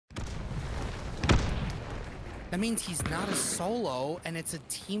That means he's not a solo, and it's a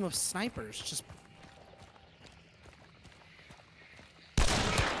team of snipers. Just.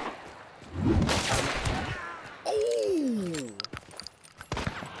 Oh!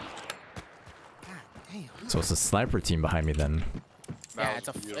 God damn. So it's a sniper team behind me then. Yeah,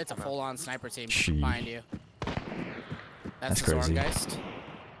 it's a full-on sniper team Gee. behind you. That's the crazy. Zorngeist.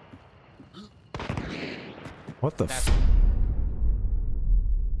 What the That's f?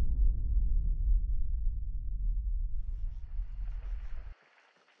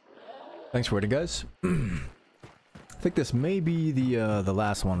 Thanks for waiting, guys. I think this may be the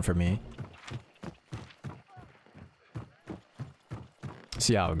last one for me.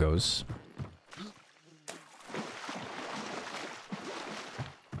 See how it goes.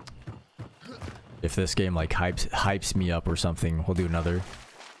 If this game like hypes me up or something, we'll do another.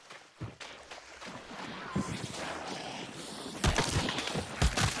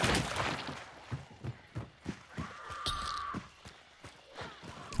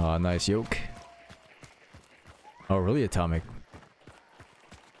 Nice yoke. Oh, really, Atomic?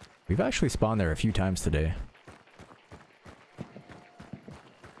 We've actually spawned there a few times today.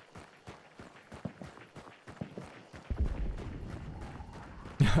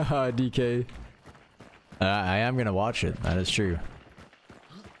 DK. I am gonna watch it. That is true.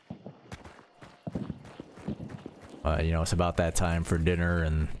 You know, it's about that time for dinner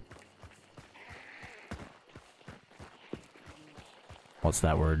and... What's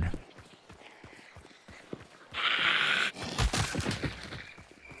that word?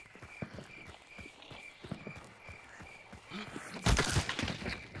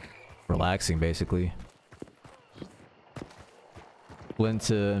 Relaxing, basically. Flint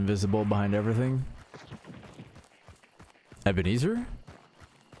invisible behind everything. Ebenezer?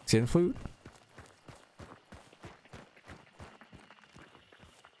 Skin flute?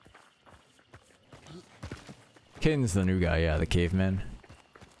 Kane's the new guy, yeah, the caveman.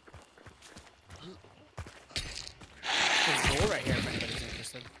 There's a door right here if anybody's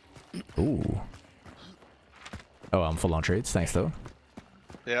interested. Ooh. Oh, I'm full on trades. Thanks, though.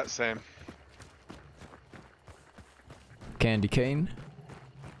 Yeah, same. Candy cane.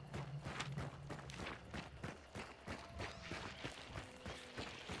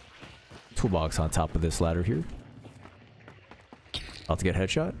 Toolbox on top of this ladder here. About to get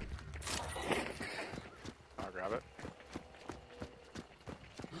headshot. I'll grab it.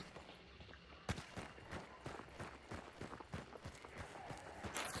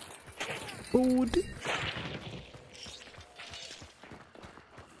 Food.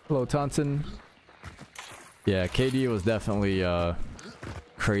 Hello, Taunton. Yeah, KD was definitely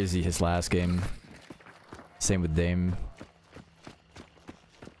crazy his last game. Same with Dame.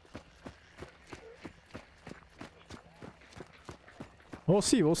 We'll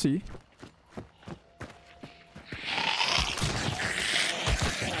see, we'll see.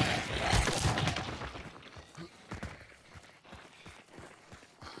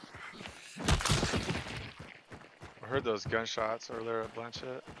 I heard those gunshots earlier at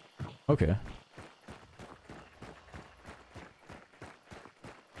Blanchett. Okay.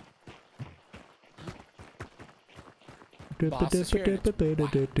 Boss is here and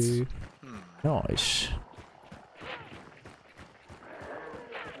it's Nice.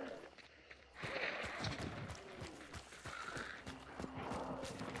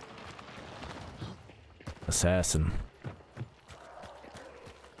 Assassin.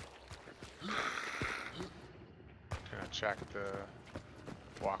 Gonna check the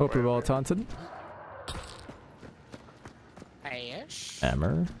walkway. Hope you're well, over here. Taunton. Ish.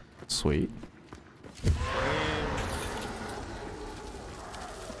 Hammer. Sweet.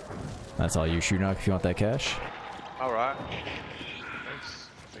 That's all you, Shoonock, if you want that cash. Alright. Thanks.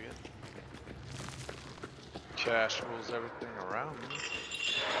 Take it. Cash rules everything around me.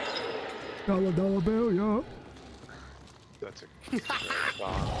 Dollar bill, yeah. That's a great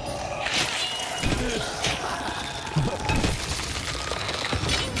bomb.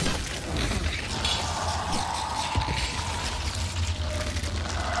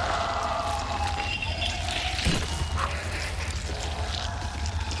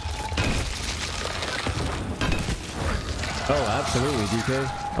 Oh, absolutely, DK.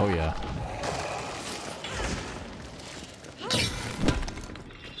 Oh, yeah.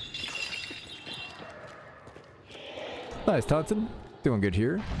 Nice, Taunton. Doing good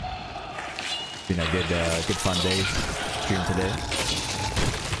here. Been a good fun day stream today.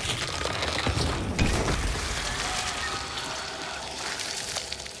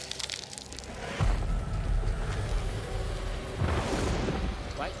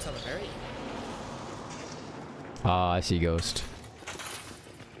 Right till the very end. Ah, I see Ghost.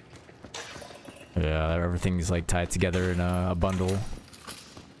 Yeah, everything's like tied together in a bundle.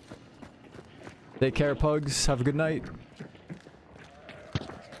 Take care, pugs. Have a good night.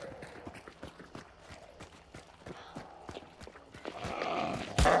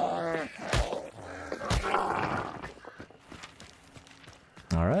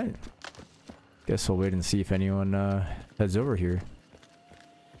 Alright. Guess we'll wait and see if anyone heads over here.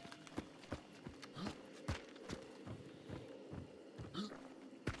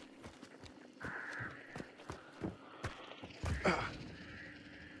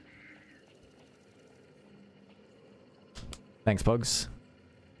 Thanks, pugs.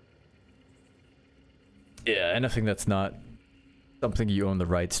 Yeah, anything that's not something you own the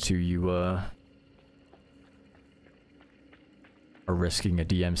rights to, you are risking a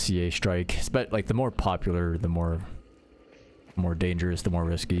DMCA strike. But like the more popular, the more dangerous, the more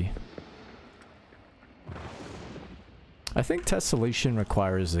risky. I think tessellation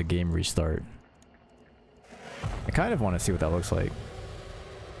requires a game restart. I kind of want to see what that looks like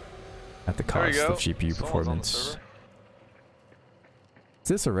at the cost of GPU performance.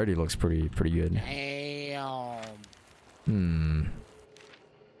 This already looks pretty good. Damn. Hmm.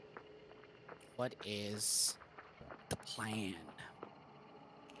 What is the plan?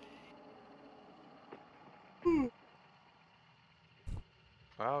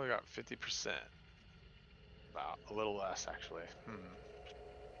 Well, we got 50%. About a little less, actually.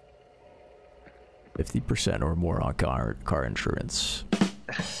 50% or more on car insurance.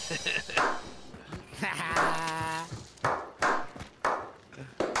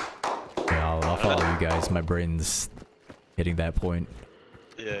 Yeah, I'll follow you guys. My brain's hitting that point.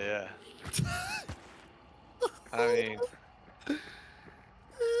 Yeah. I mean...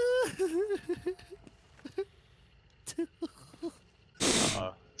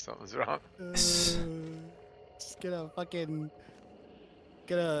 something's wrong. Just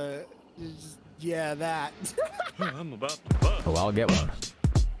yeah, that. I'm about to bust. Oh, I'll get one.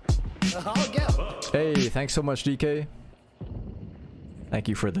 I'll get one. Hey, thanks so much, DK. Thank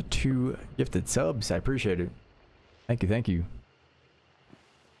you for the 2 gifted subs. I appreciate it. Thank you.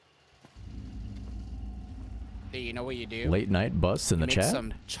 Hey, you know what you do? Late night bus in the Make chat.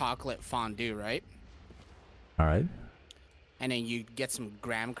 some chocolate fondue, right? All right. And then you get some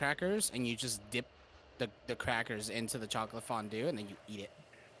graham crackers and you just dip the crackers into the chocolate fondue and then you eat it.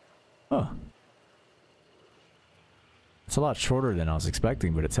 Huh. It's a lot shorter than I was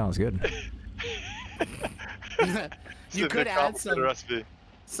expecting, but it sounds good. You could add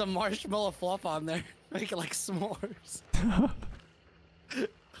some marshmallow fluff on there. Make it like s'mores.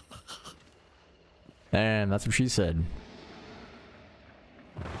 And that's what she said.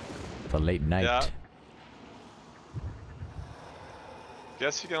 The late night. Yeah.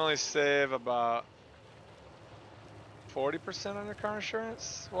 Guess you can only save about 40% on your car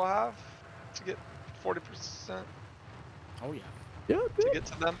insurance. We'll have to get 40%. Oh yeah. Yep. To get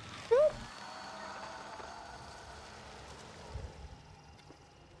to them. Yep.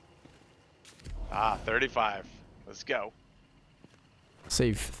 Ah, 35. Let's go.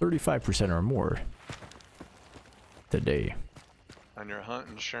 Save 35% or more today. On your hunt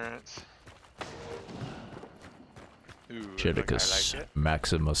insurance. Ooh, Chedicus I like it.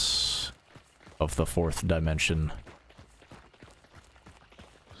 Maximus of the 4th dimension.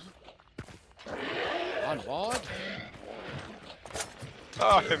 On board.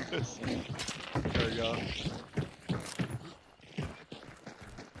 Oh, I missed. There we go.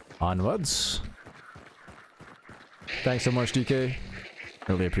 Onwards. Thanks so much, DK.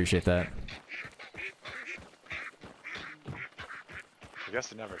 Really appreciate that. I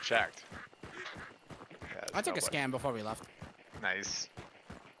guess it never checked. Yeah, I took a scan before we left. Nice.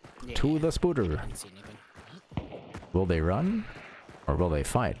 Yeah, To the spooter. didn't see anything. Will they run? Or will they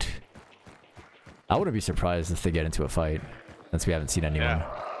fight? I wouldn't be surprised if they get into a fight, since we haven't seen anyone.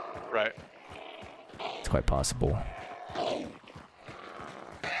 Yeah. Right. It's quite possible.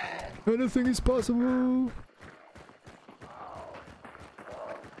 Anything is possible!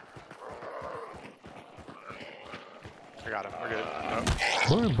 I got him. We're good. Nope.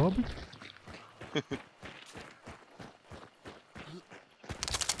 Fine, Bobby.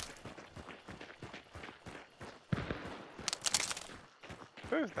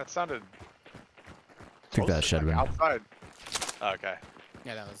 Ooh, that sounded. I think that's close, like Chedwin. outside. Okay,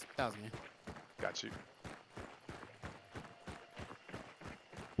 Yeah, that was me. got you.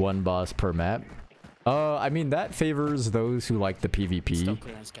 One boss per map. I mean, that favors those who like the Still PvP,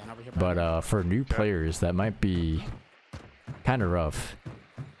 clearing scan over here. but for new players, that might be kind of rough.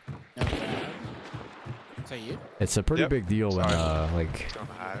 No grab. So you? It's a pretty Yep. big deal when, Sorry. like, Don't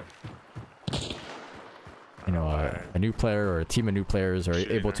hide. you know, a new player or a team of new players are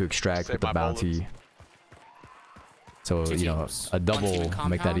able to extract with the bounty. So, you know, a double will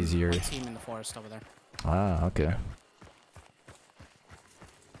make that easier. One team in the forest over there. Ah, okay.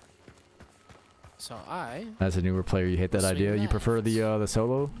 So I... As a newer player, you hate that idea? You prefer the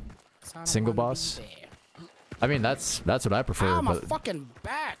solo? Single boss? I mean, that's what I prefer, Ow, my but fucking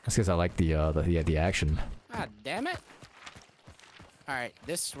back! that's because I like the action. God damn it! Alright,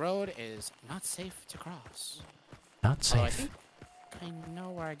 this road is not safe to cross. Not safe. I think I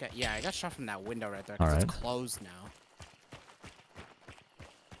know where I got... Yeah, I got shot from that window right there, because Alright. it's closed now.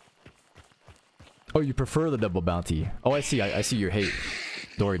 Oh, you prefer the double bounty. Oh, I see. I see your hate.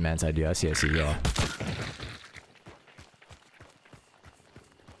 Doryman's idea. I see, yeah.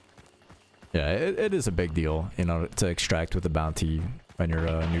 Yeah, it is a big deal, you know, to extract with the bounty when you're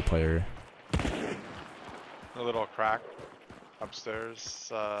a new player. A little crack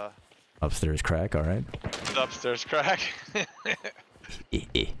upstairs. Upstairs crack, alright. The upstairs crack.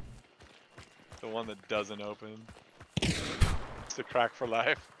 The one that doesn't open. It's a crack for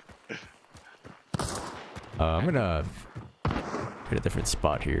life. I'm gonna hit a different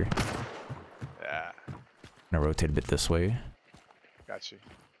spot here. Yeah. I'm gonna rotate a bit this way Got you.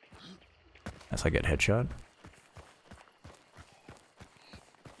 as I get headshot.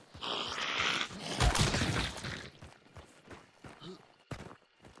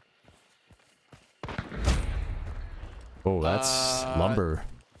 Oh, that's lumber.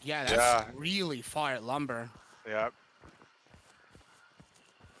 Yeah, that's really far at lumber. Yep.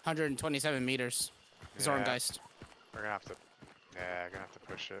 127 meters. Zorngeist. We're gonna have to... Yeah, gonna have to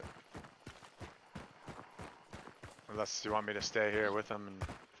push it. Unless you want me to stay here with him and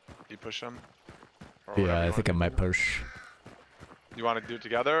you push him. Yeah, I think I might push. You want to do it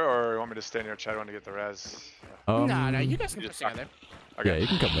together, or you want me to stay near Chedwin to get the res? No, you guys can push together. Okay. Yeah, you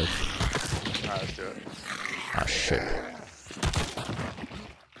can come with. Alright, let's do it. Ah, shit.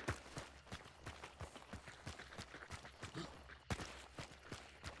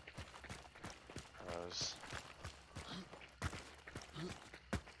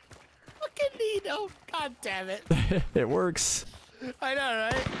 Fucking Neenoh. God damn it. It works. I know,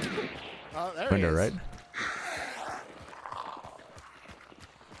 right? Oh, there Window, he is. right?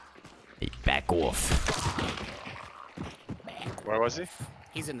 Hey, back off. Where was he?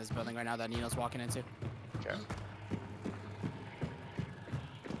 He's in this building right now that Neenoh's walking into. Okay.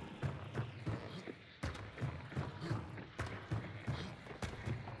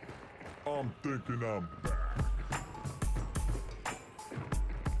 I'm thinking I'm back.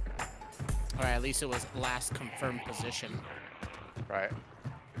 Alright, at least it was last confirmed position. Right.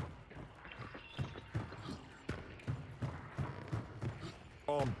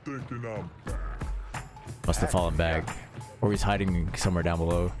 I'm thinking I'm back. Must have fallen back. Or he's hiding somewhere down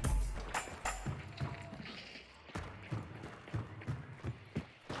below.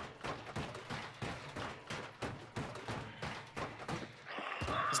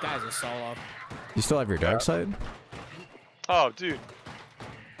 This guy's a solo. You still have your dark side? Oh, dude.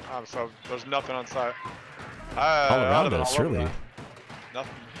 So there's nothing on site. All around us, really.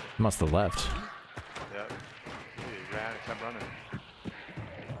 Nothing. Must have left. Yep. He ran and kept running.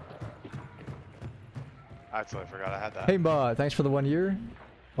 I totally forgot I had that. Haimbot, thanks for the 1 year.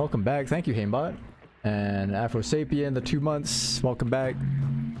 Welcome back. Thank you, Haimbot. And Afrosapien, the 2 months. Welcome back.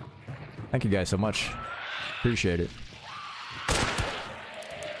 Thank you guys so much. Appreciate it.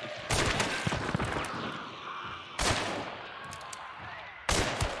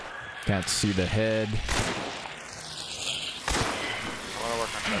 Can't see the head. I want to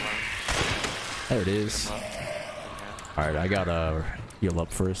work on Chedwin. There it is. Alright, I gotta heal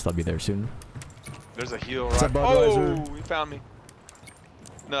up first. I'll be there soon. There's a heal What's rock. up, Oh, Budweiser? he found me.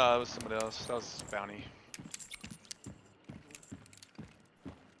 No, that was somebody else. That was Bounty.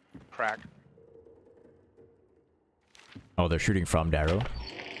 Crack. Oh, they're shooting from Darrow.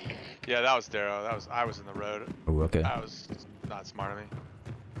 Yeah, that was Darrow. I was in the road. Oh, okay. That was not smart of me.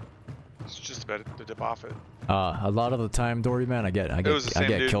 It's just about to dip off it. A lot of the time, Dory man, I get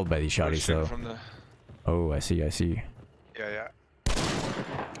killed by these shotties. So. From the... Oh, I see. Yeah, yeah.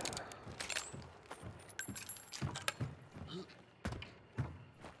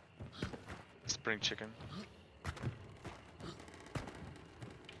 Spring chicken.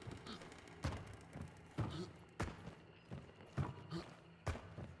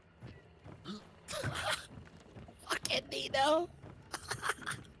 Fucking Neenoh.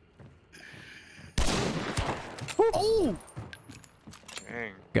 Oh!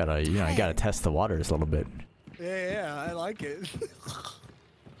 Dang. You gotta test the waters a little bit. Yeah, I like it.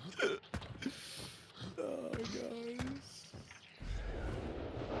 Oh, guys.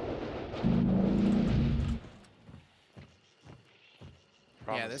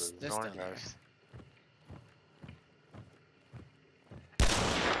 Yeah, Promises, this Zorn down there. guys.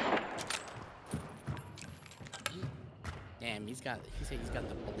 Damn, he said he's got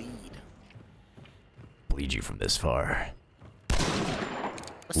the bleed. Bleed you from this far.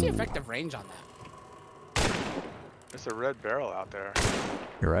 What's the effective range on that? There's a red barrel out there.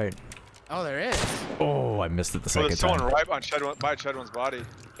 You're right. Oh, there is. Oh, I missed it the Oh, second there's time. someone right on Chedwin, by Chedwin's body.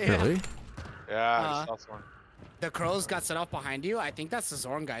 Yeah. Really? Yeah, I just saw someone. The crows got set off behind you. I think that's the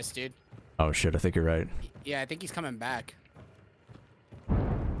Zorn guys, dude. Oh shit, I think you're right. Yeah, I think he's coming back.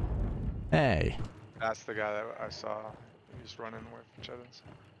 Hey. That's the guy that I saw. He was running away from Chedwin's.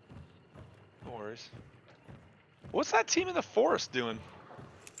 No worries. What's that team in the forest doing?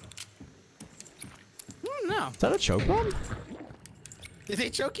 No. Is that a choke bomb? Did they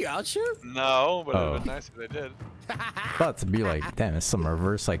choke you out, shoot? No, but it Oh. would be nice if they did. Thought to be like, damn, there's some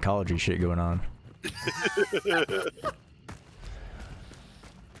reverse psychology shit going on.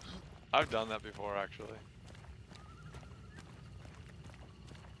 I've done that before, actually.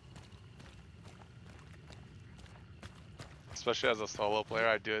 Especially as a solo player,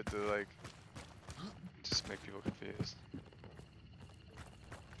 I do it to like just make people confused.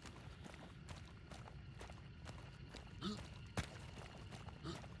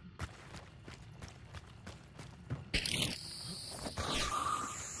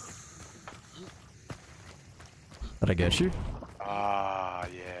 Did I get you? Ah,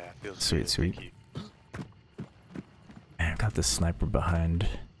 yeah, feels Sweet, good. sweet. Thank you. Man, I've got this sniper behind.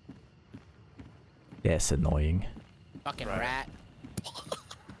 Yeah, it's annoying. Fucking Right. rat.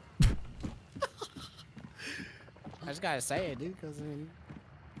 I just gotta say it, dude, because I mean,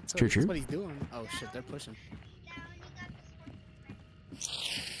 that's True, what, true. that's what he's doing. Oh shit, they're pushing.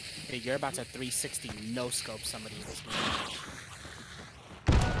 Hey, you're about to 360 no scope somebody in this game.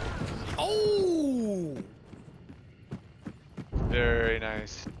 Oh! Very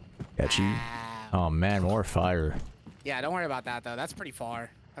nice. Got you. Wow. Oh man, more fire. Yeah, don't worry about that though. That's pretty far.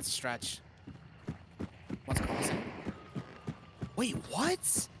 That's a stretch. What's crossing? Wait, what?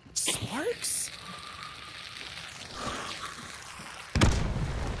 Sparks?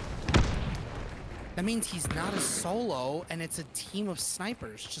 That means he's not a solo, and it's a team of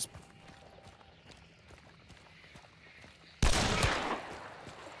snipers. Just.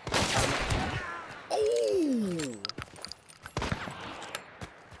 Oh!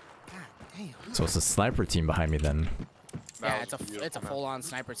 God damn. So it's a sniper team behind me then. Yeah, That it's a was beautiful, man. full-on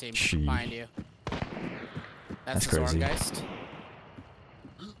sniper team Gee. behind you. That's That's the crazy. Zorngeist.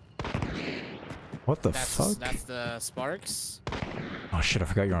 What the That's fuck? that's the Sparks. Oh shit, I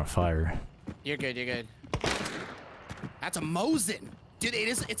forgot you're on fire. You're good. You're good. That's a Mosin, dude.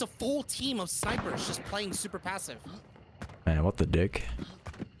 It's a full team of snipers just playing super passive. Man, what the dick?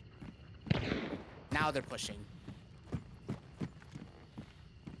 Now they're pushing.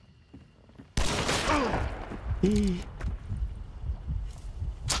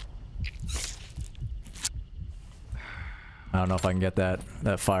 I don't know if I can get that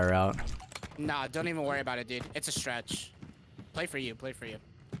fire out. Nah, don't even worry about it, dude. It's a stretch. Play for you. Play for you.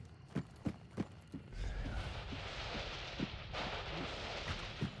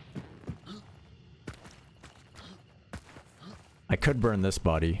 I could burn this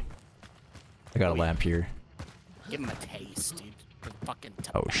body. I got a yeah. lamp here. Give him a taste, dude. The fucking.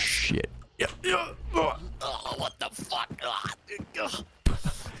 Oh shit. Oh, what the fuck?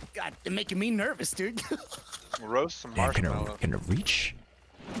 God, they're making me nervous, dude. Roast some Damn, marshmallow. can it reach?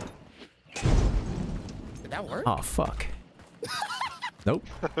 Did that work? Oh fuck. Nope.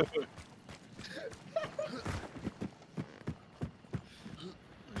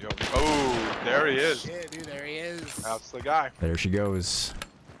 Yo, oh, there he is. Shit, dude, there he is. That's the guy. There she goes.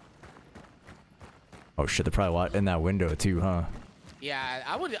 Oh shit, they're probably in that window too, huh? Yeah,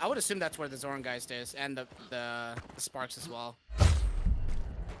 I would assume that's where the Zorngeist is, and the Sparks as well.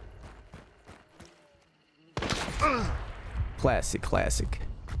 Classic, classic.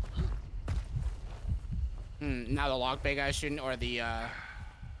 Now the Lock Bay guy shooting, or the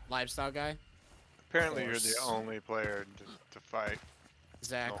livestock guy. Apparently, you're the course. only player to fight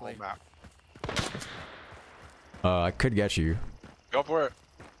the whole Exactly. map. I could get you. Go for it.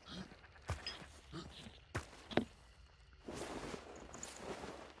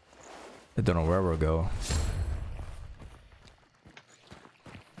 I don't know where we'll go.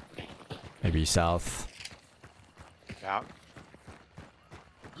 Maybe south. Yeah.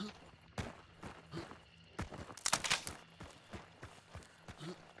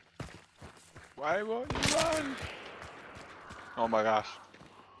 Why won't you run? Oh my gosh.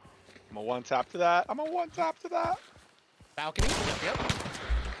 I'm a one tap to that. I'm a one tap to that. Balcony. Yep.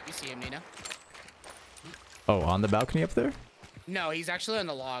 You see him, Neenoh. Oh, on the balcony up there? No, he's actually on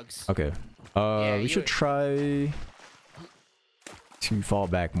the logs. Okay. Yeah, we should try to fall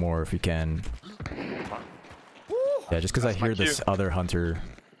back more if we can. Woo! Yeah, just because I hear this other hunter.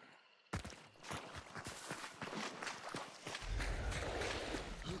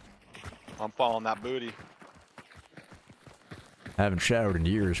 I'm following that booty. I haven't showered in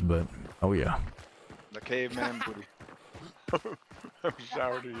years, but oh yeah. The caveman booty. I haven't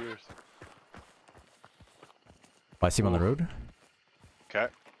showered in years. I see him on the road. Okay.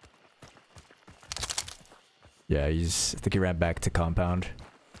 Yeah, I think he ran back to compound.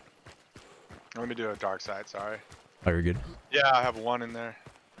 Let me do a dark side, sorry. Oh, you're good. Yeah, I have one in there.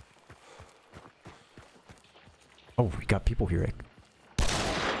 Oh, we got people here.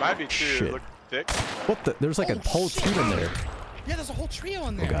 Might be two. Shit. Look thick. What the? There's like a whole team in there. Yeah, there's a whole trio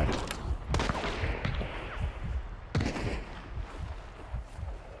in there. Oh god.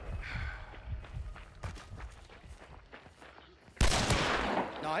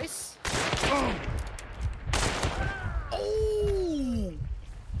 Nice. Oh!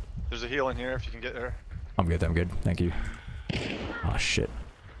 There's a heal in here if you can get there. I'm good. I'm good. Thank you. Oh shit.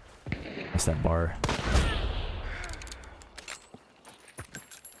 That's that bar.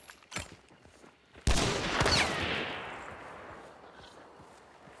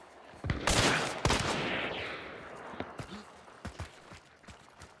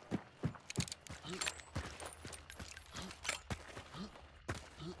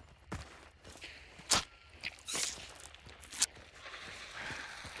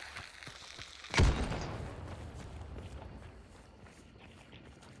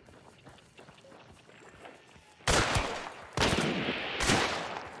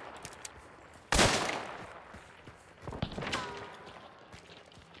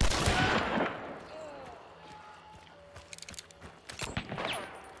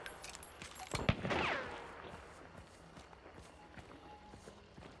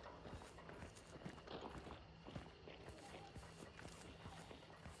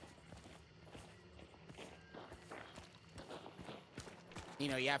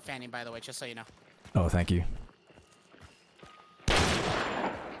 Neenoh, you have fanning, by the way, just so you know. Oh, thank you.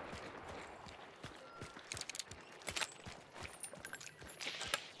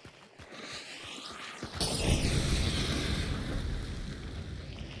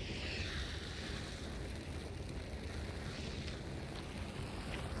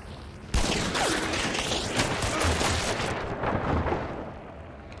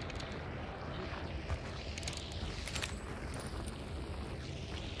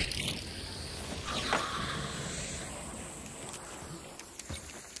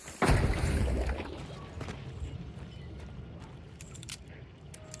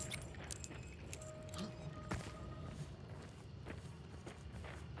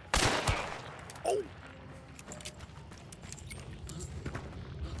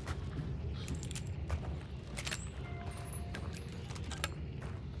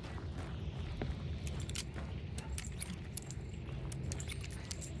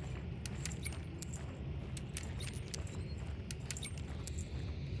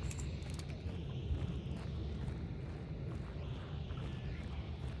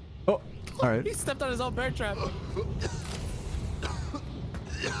 All right. He stepped on his own bear trap.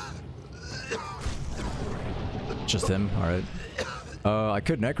 Just him. All right. I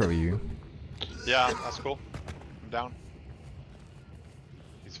could necro you. Yeah, that's cool. I'm down.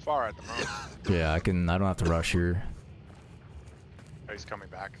 He's far at the moment. Yeah, I can. I don't have to rush here. Oh, he's coming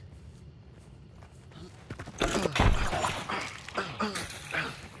back.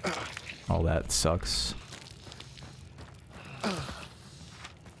 Oh, that sucks. Is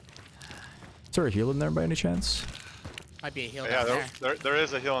there a heal in there by any chance? Might be a heal Yeah, down there. there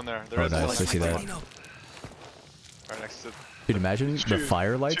is a heal in there. There Oh, is nice. a heal I see that. right next to. Dude, imagine the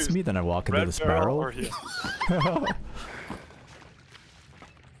fire lights me, then I walk into this barrel. Or heal.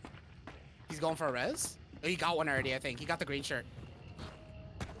 He's going for a res? Oh, he got one already, I think. He got the green shirt.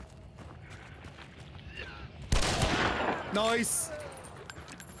 Nice!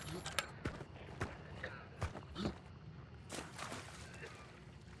 You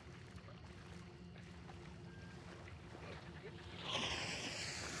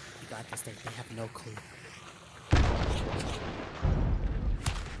got this thing. They have no clue.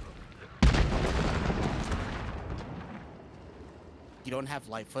 You don't have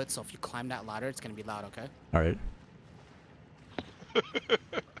Lightfoot, so if you climb that ladder, it's gonna be loud, okay? All right. You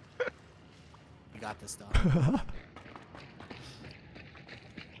got this, though.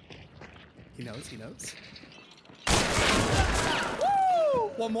 He knows, he knows.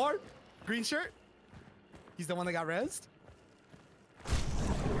 Woo! One more. Green shirt. He's the one that got rezzed.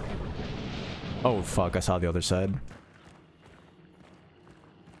 Oh fuck! I saw the other side.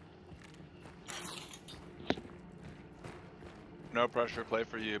 No pressure play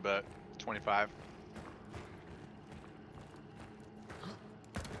for you, but 25.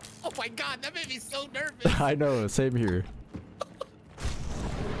 Oh my god, that made me so nervous. I know, same here.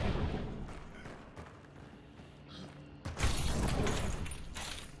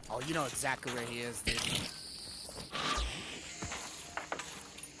 Oh, you know exactly where he is, dude.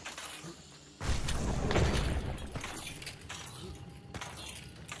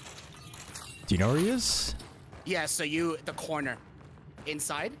 Do you know where he is? Yeah, so the corner.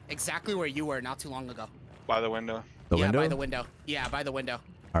 Inside, exactly where you were not too long ago. By the window. The window? By the window. Yeah, by the window.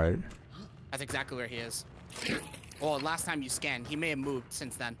 All right. That's exactly where he is. Well, last time you scanned, he may have moved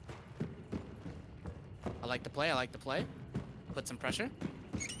since then. I like to play. I like to play. Put some pressure.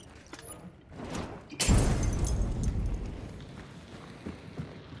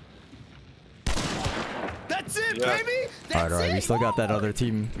 That's it, Yeah. baby! That's All right. it! We still got that other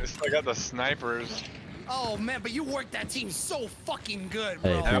team. I still got the snipers. Oh, man, but you worked that team so fucking good,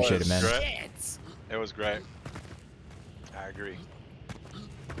 bro. Hey, appreciate it, man. Shit. It was great. I agree.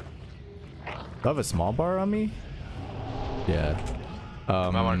 Do I have a small bar on me? Yeah. I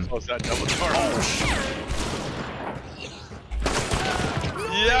want to close that double door.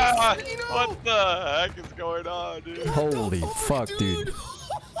 Yeah! What the heck is going on, dude? Holy fuck, dude.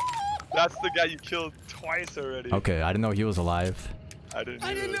 That's the guy you killed twice already. Okay, I didn't know he was alive. I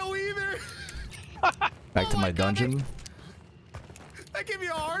didn't know either. Back to my God, dungeon. That gave me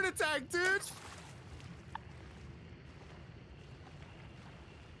a heart attack, dude.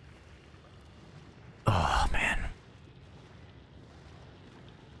 Oh, man.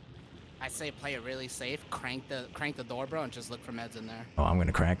 I say play it really safe. Crank the door, bro, and just look for meds in there. Oh, I'm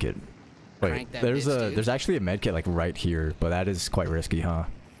gonna crank it. Wait, Crank that there's bitch, dude. there's actually a med kit like right here, but that is quite risky, huh?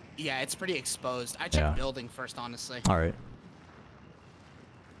 Yeah, it's pretty exposed. I checked Yeah. building first, honestly. All right.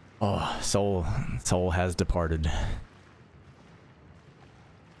 Oh, soul has departed.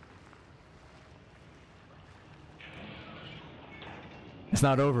 It's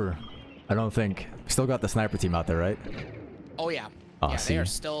not over. I don't think. Still got the sniper team out there, right? Oh yeah. Oh, yeah, see. they are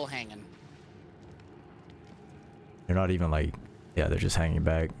still hanging. They're not even like, yeah, they're just hanging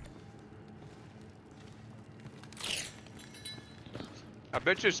back. I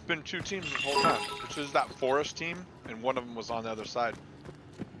bet you it's been two teams this whole time. Which is that forest team, and one of them was on the other side.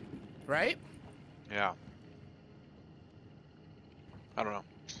 Right? Yeah. I don't know.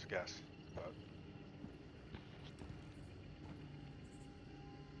 Just a guess. But...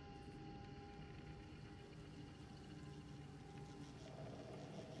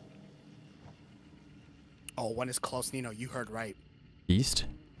 Oh, one is close, Neenoh. You heard right. East?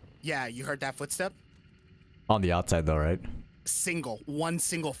 Yeah, you heard that footstep? On the outside though, right? One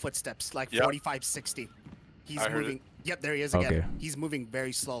single footsteps, like Yep. 45, 60. He's I heard moving. it. Yep, there he is again. Okay. He's moving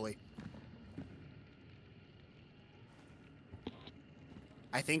very slowly.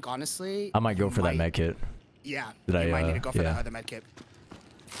 I think, honestly... I might go you for that med kit. Yeah, Did you I, might need to go for yeah. that other med kit.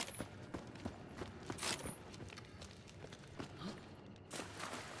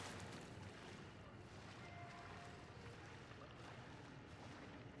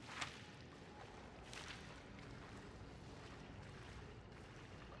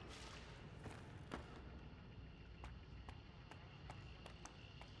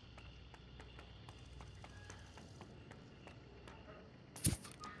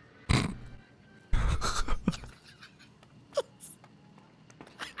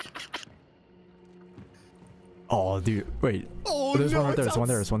 Oh, dude, wait. Oh, There's no, one right there. it's There's one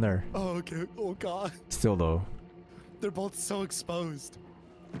there. There's one there. Oh, okay. Oh, God. Still though. They're both so exposed.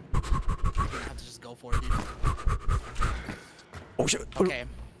 I have to just go for it, dude. Oh shit. Okay.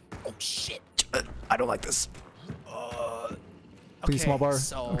 Oh, shit. I don't like this. Please, Okay, small bar.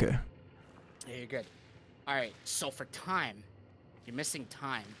 so- Okay. Yeah, you're good. All right, so for time, you're missing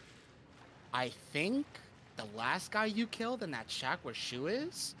time. I think the last guy you killed in that shack where Shu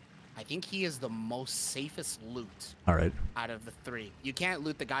is, I think he is the most safest loot All right. out of the three. You can't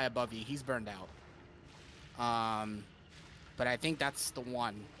loot the guy above you. He's burned out. But I think that's the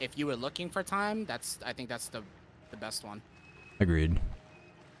one. If you were looking for time, I think that's the best one. Agreed.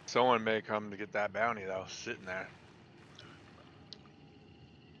 Someone may come to get that bounty though, sitting there.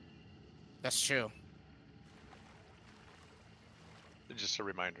 That's true. Just a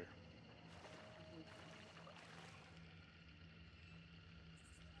reminder.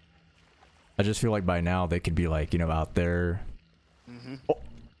 I just feel like by now they could be like, you know, out there. Mm-hmm. Oh.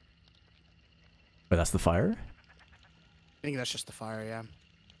 Wait, that's the fire? I think that's just the fire, yeah.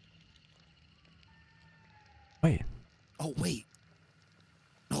 Wait. Oh, wait.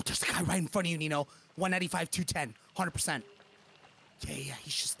 No, there's a guy right in front of you, Neenoh. 195, 210, 100%. Yeah,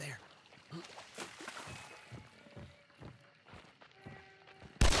 he's just there.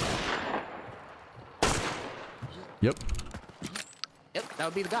 Yep. Yep, that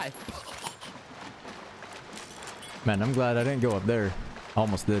would be the guy. Man, I'm glad I didn't go up there.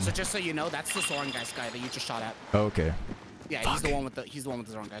 Almost did. So just so you know, that's the Zorngeist guy that you just shot at. Oh, okay. Yeah, he's the one with the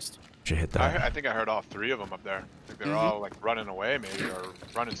Zorngeist. Should hit that. I think I heard all 3 of them up there. I think they're all like running away maybe or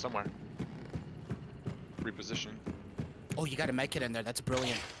running somewhere. Reposition. Oh, you got a medkit in there. That's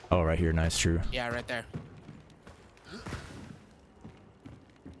brilliant. Oh, right here. Nice, true. Yeah, right there.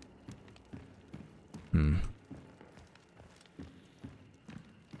 Hmm.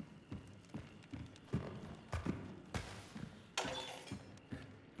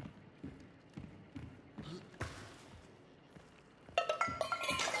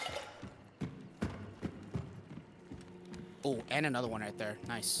 Oh, and another one right there.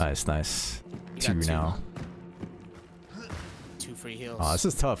 Nice. Nice, nice. You Two got now. 2 free heals. Oh, this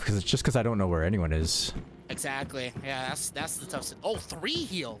is tough because it's just because I don't know where anyone is. Exactly. Yeah, that's the tough. Oh, 3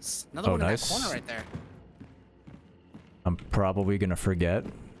 heals. Another one nice. in that corner right there. I'm probably gonna forget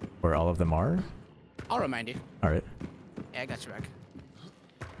where all of them are. I'll remind you. All right. Yeah, I got you back.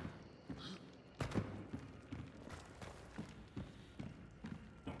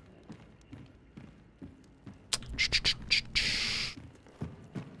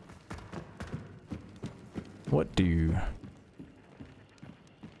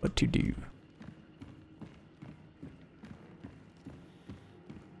 What to do?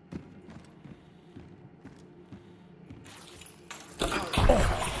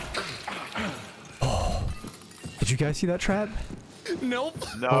 Oh. Did you guys see that trap? Nope.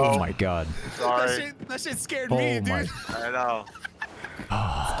 No. Oh my god. Sorry. That shit scared Oh me, dude. my. I know.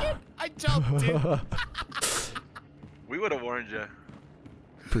 I jumped, dude. We would have warned you.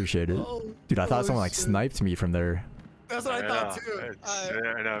 Appreciate it. Dude, I thought someone like shit. sniped me from there. That's what I thought too.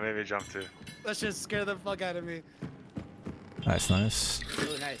 I know, maybe jump too. That shit scared the fuck out of me. Nice, nice.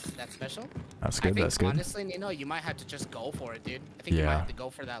 Ooh, nice. That's special. That's I good, think, that's good. honestly, Neenoh, you might have to just go for it, dude. I think you might Yeah. have to go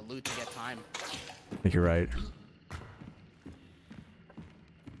for that loot to get time. I think you're right.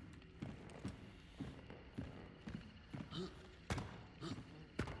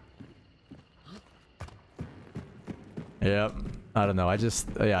 Yep. I don't know. I just,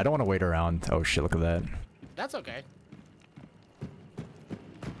 yeah, I don't want to wait around. Oh shit, look at that. That's okay.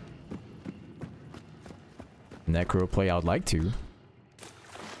 Necro play, I would like to.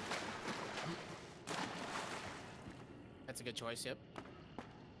 That's a good choice, yep.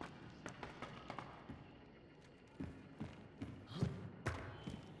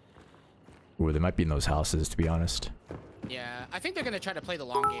 Ooh, they might be in those houses, to be honest. Yeah, I think they're going to try to play the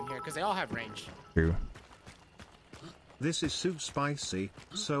long game here because they all have range. True. This is Sue Spicy,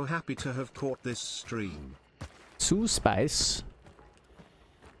 so happy to have caught this stream. Sue Spice.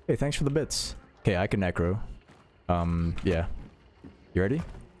 Hey, thanks for the bits. Okay, I can necro. Yeah. You ready?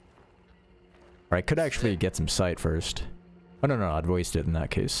 Or I could actually get some sight first. Oh, no, I'd waste it in that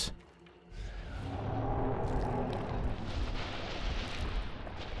case.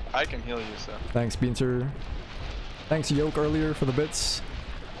 I can heal you, so. Thanks, Beanser. Thanks, Yoke, earlier for the bits.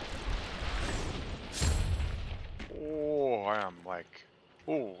 Oh, I am like...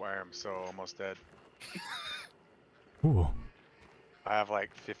 Oh, I am so almost dead. Ooh. I have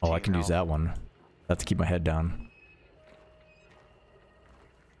like 15 Oh, I can use health. that one. Have to keep my head down.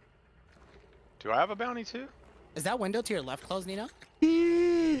 Do I have a bounty too? Is that window to your left closed, Neenoh?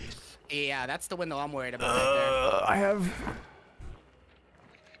 Yeah, that's the window I'm worried about right I have...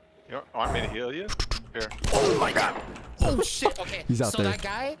 You want me to heal you? Here. Oh my god. there. Oh, shit. Okay, He's out so there. that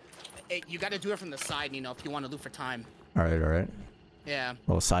guy, you got to do it from the side, Neenoh, if you want to loot for time. Alright. Yeah,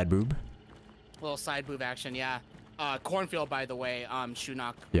 Little side boob. little side move action, yeah. Cornfield, by the way,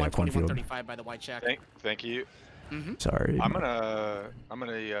 Shoonock. Yeah, 121.35 by the white check. Thank you. Sorry. I'm gonna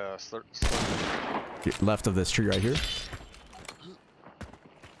slurp. Get left of this tree right here.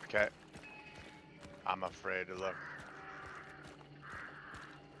 Okay. I'm afraid to look.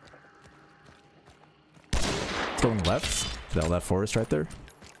 It's going left. To that left forest right there.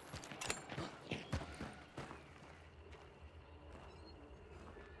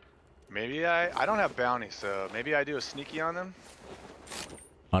 Maybe I don't have bounty, so maybe I do a sneaky on them.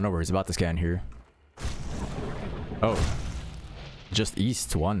 Oh, no worries about this guy in here. Oh. Just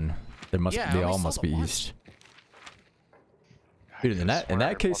east one. There must Yeah, I they only all saw must the be one. east. Dude, in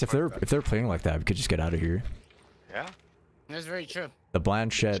that case, if they're playing like that, we could just get out of here. Yeah. That's very true. The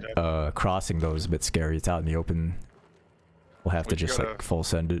Blanchette crossing though is a bit scary. It's out in the open. We'll have to We can just go like to full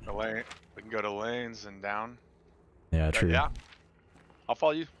send it. We can go to lanes and down. Yeah, true. Yeah. I'll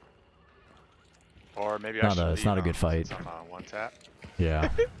follow you. Or maybe I Not should. it's not a good fight. I'm on one tap. Yeah.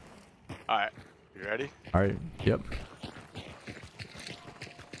 All right. You ready? All right. Yep.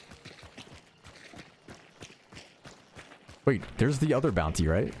 Wait, there's the other bounty,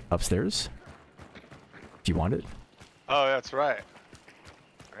 right? Upstairs? Do you want it? Oh, that's right.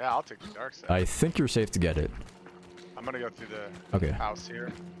 Yeah, I'll take the dark side. I think you're safe to get it. I'm gonna go through the Okay. house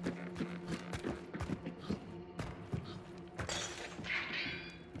here.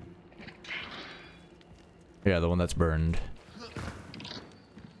 Yeah, the one that's burned.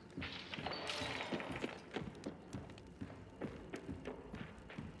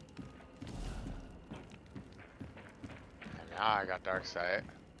 And now I got dark sight.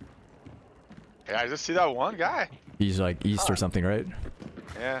 Yeah, I just see that one guy. He's like east or something, right?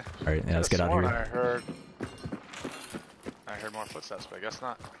 Yeah. Alright, yeah, let's get out of Could've here. sworn I heard more footsteps, but I guess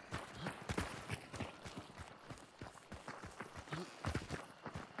not.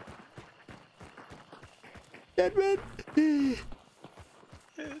 Chedwin!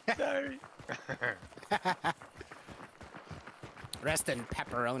 Sorry. Rest in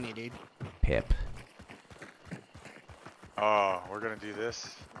pepperoni, dude. Pip. Oh, we're gonna do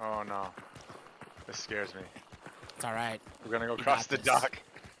this? Oh no. This scares me. It's all right. We're gonna go You across got the this.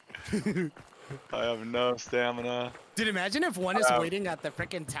 dock. I have no stamina. Dude, imagine if one is waiting at the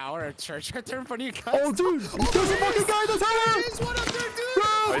freaking tower or church right there in front of you guys. Oh, dude! There's a fucking guy in the tower! There's one up there, dude!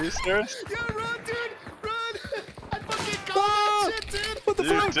 Are you serious? Yeah, run, dude! Run! I fucking called that shit, dude! What the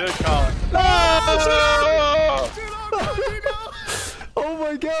You fuck? did call it. Oh, Dude, oh, no, dude, no! oh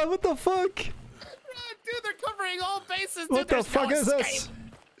my god, what the fuck? Run, dude, they're covering all bases, dude. What the There's fuck no is escape. this?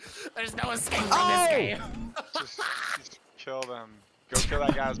 There's no escape from this game. Just kill them. Go kill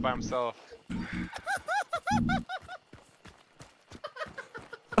that guy that's by himself.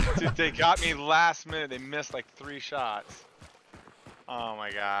 Dude, they got me last minute. They missed like 3 shots. Oh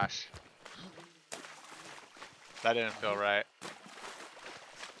my gosh. That didn't feel right.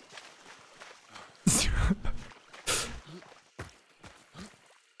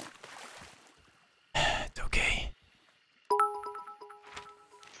 It's okay.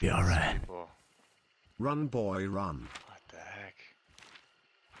 Be alright. People. Run, boy, run. What the heck?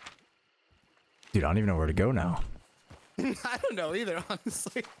 Dude, I don't even know where to go now. I don't know either,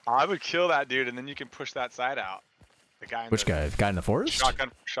 honestly. I would kill that dude and then you can push that side out. The guy in Which the guy? The guy in the forest?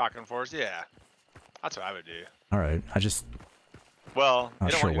 shotgun force, yeah. That's what I would do. Alright, I just... Well, I'm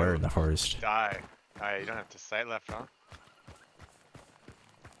you not don't sure want you where to in the forest. die. You don't have to sight left, huh?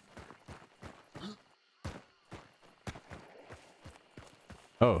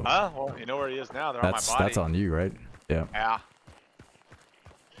 Oh, Well, you know where he is now. They're on my body. that's on you, right? Yeah. Yeah.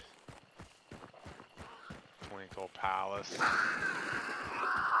 Twinkle Palace. They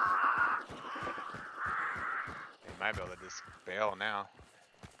might be able to just bail now.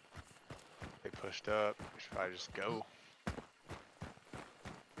 They pushed up. Should probably just go.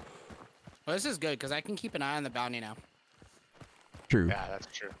 Well, this is good, because I can keep an eye on the bounty now. True. Yeah, that's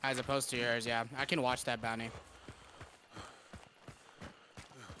true. As opposed to yours, yeah. I can watch that bounty.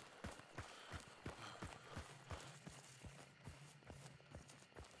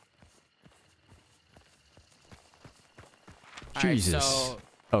 Alright, Jesus. so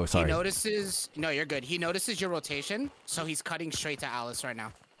Oh, sorry. he notices... No, you're good. He notices your rotation, so he's cutting straight to Alice right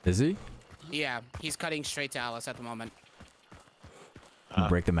now. Is he? Yeah, he's cutting straight to Alice at the moment.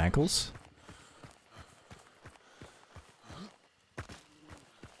 Break them ankles?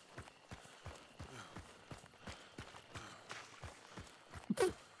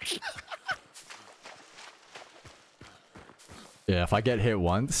 Yeah, if I get hit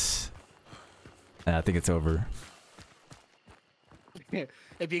once, I think it's over.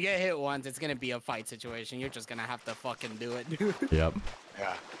 If you get hit once, it's gonna be a fight situation. You're just gonna have to fucking do it, dude. Yep.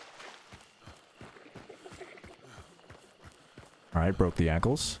 Yeah. Alright, broke the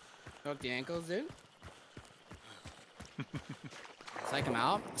ankles. Broke the ankles, dude. Psych him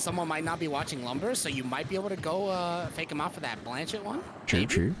out. Someone might not be watching Lumber, so you might be able to go fake him out for that Blanchett one. True,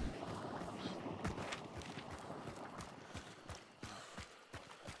 maybe? true.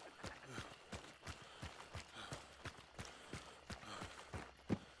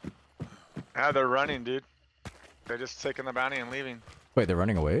 Yeah, they're running, dude. They're just taking the bounty and leaving. Wait, they're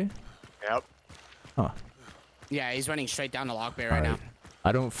running away? Yep. Huh. Yeah, he's running straight down the lock bay right Alright.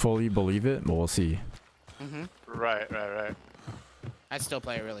 I don't fully believe it, but we'll see. now. Mm-hmm. Right. I'd still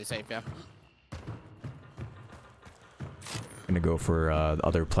play it really safe, yeah. Gonna go for the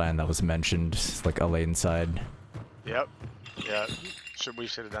other plan that was mentioned, like Alains side. Yep. Yeah. We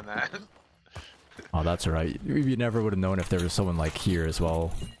should have done that. Oh, that's alright. We never would have known if there was someone like here as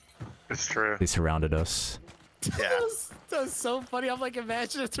well. It's true. They surrounded us. Yeah. That's so funny. I'm like,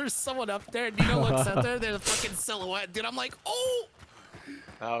 imagine if there's someone up there and Neenoh looks up there, there's a fucking silhouette. Dude, I'm like, oh!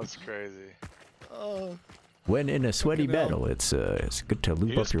 That was crazy. Oh. When in a sweaty Fucking hell. battle, it's good to He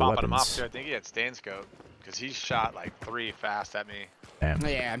loop was up your popping him off weapons. too. I think he had stain scope. Because he shot like 3 fast at me. Damn.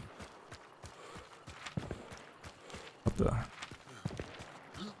 Yeah. What the?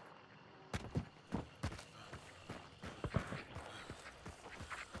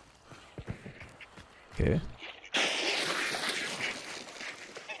 Okay.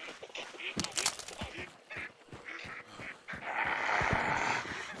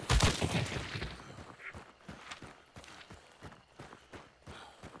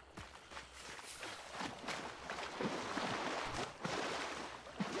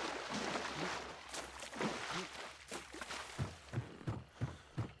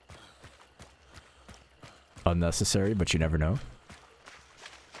 Unnecessary, but you never know.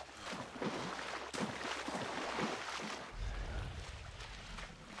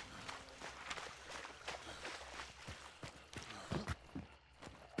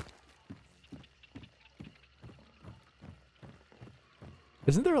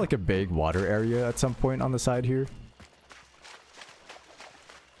 Isn't there like a big water area at some point on the side here?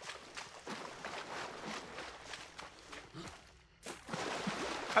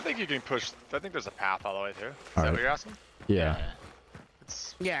 I think you can push. I think there's a path all the way through. Is All that right. what you're asking? Yeah.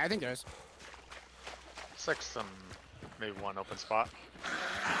 It's Yeah, I think there's. like some, maybe one open spot.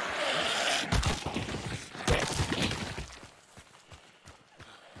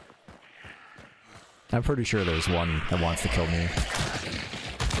 I'm pretty sure there's one that wants to kill me.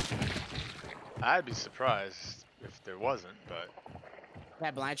 I'd be surprised if there wasn't, but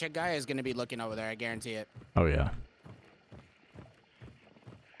That Blanchett guy is gonna be looking over there. I guarantee it. Oh yeah.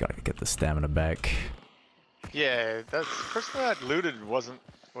 Gotta get the stamina back. yeah, that person that looted wasn't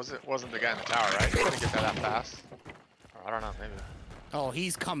the guy in the tower, right? He couldn't get that fast. Or, I don't know, maybe. Oh,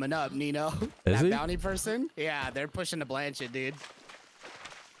 he's coming up, Neenoh. Is That he? bounty person? Yeah, they're pushing the Blanchett, dude.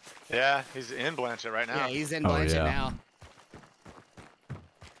 Yeah, he's in Blanchett right now. Yeah, he's in Oh, Blanchett yeah. now.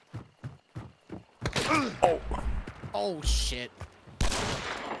 Oh. Oh, shit.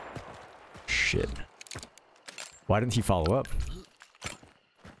 Shit. Why didn't he follow up?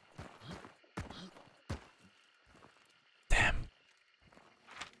 Damn.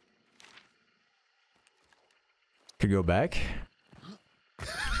 Could go back.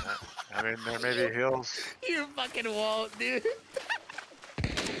 I mean, there may be hills. You fucking won't, dude.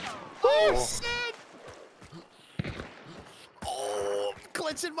 Oh, shit. Oh, I'm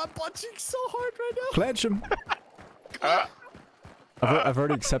clenching my butt cheeks so hard right now. Clench him. I've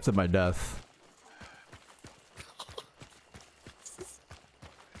already accepted my death.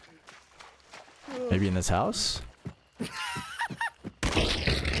 Maybe in this house?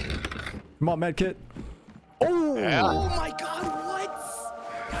 Come on, medkit. Oh! Yeah. Oh my god,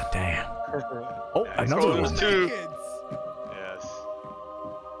 what? God damn. Oh, Yeah, another so one. there's 2. Kids. Yes.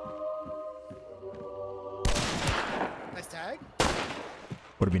 Nice tag.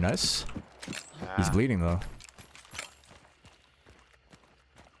 Would it be nice? He's Ah. bleeding though.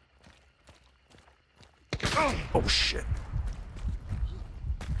 Oh shit.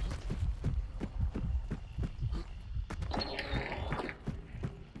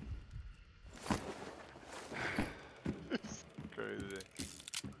 Crazy.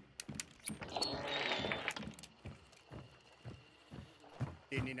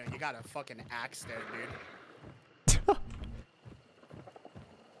 Dude, you know, you got a fucking axe there, dude.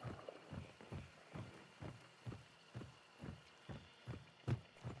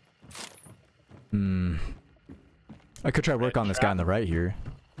 I could try work on this guy on the right here.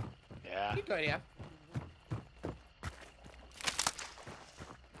 Yeah. Good idea.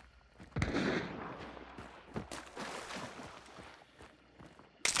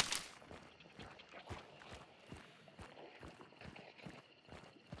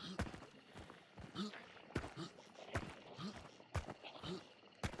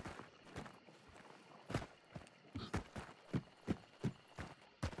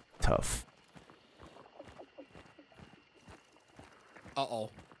 Tough. Uh-oh.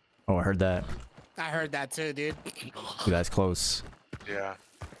 Oh, I heard that. I heard that too, dude. Ooh, that's close. Yeah.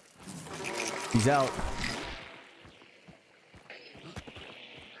 He's out.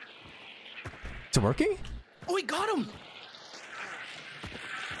 Is it working? Oh, we got him!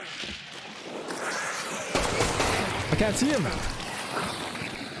 I can't see him.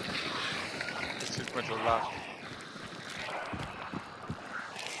 Just went to the left.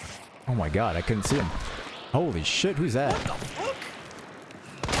 Oh my god, I couldn't see him. Holy shit, who's that? What the fuck?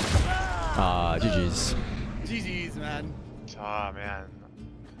 GG's. GG's, man. Oh man.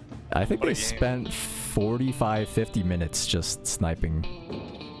 I think What they a game. spent 45, 50 minutes just sniping.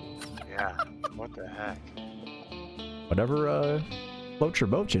 Yeah. What the heck? Whatever, floats your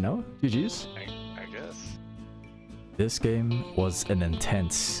boat, you know? GG's. I guess. This game was an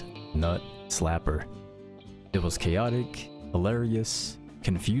intense nut slapper. It was chaotic, hilarious,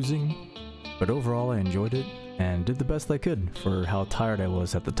 confusing, but overall I enjoyed it and did the best I could for how tired I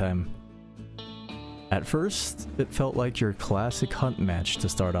was at the time. At first, it felt like your classic hunt match to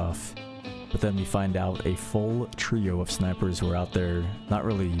start off, but then we find out a full trio of snipers who are out there not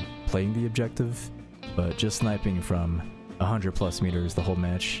really playing the objective, but just sniping from 100 plus meters the whole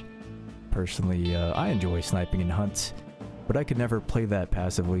match. Personally, I enjoy sniping in Hunt, but I could never play that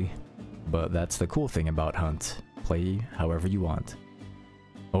passively. But that's the cool thing about Hunt, play however you want.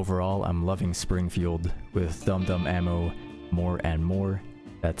 Overall, I'm loving Springfield with Dumdum ammo more and more.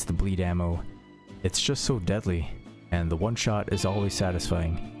 That's the bleed ammo. It's just so deadly, and the one shot is always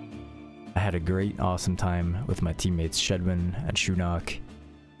satisfying. I had a great, awesome time with my teammates Chedwin and Shoonock.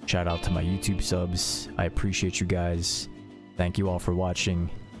 Shout out to my YouTube subs. I appreciate you guys. Thank you all for watching.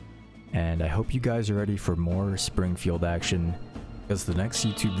 And I hope you guys are ready for more Springfield action, because the next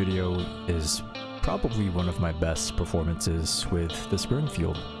YouTube video is probably one of my best performances with the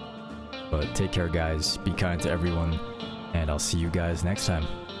Springfield. But take care guys, be kind to everyone, and I'll see you guys next time.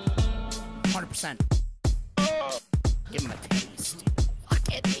 100%. Give him a taste.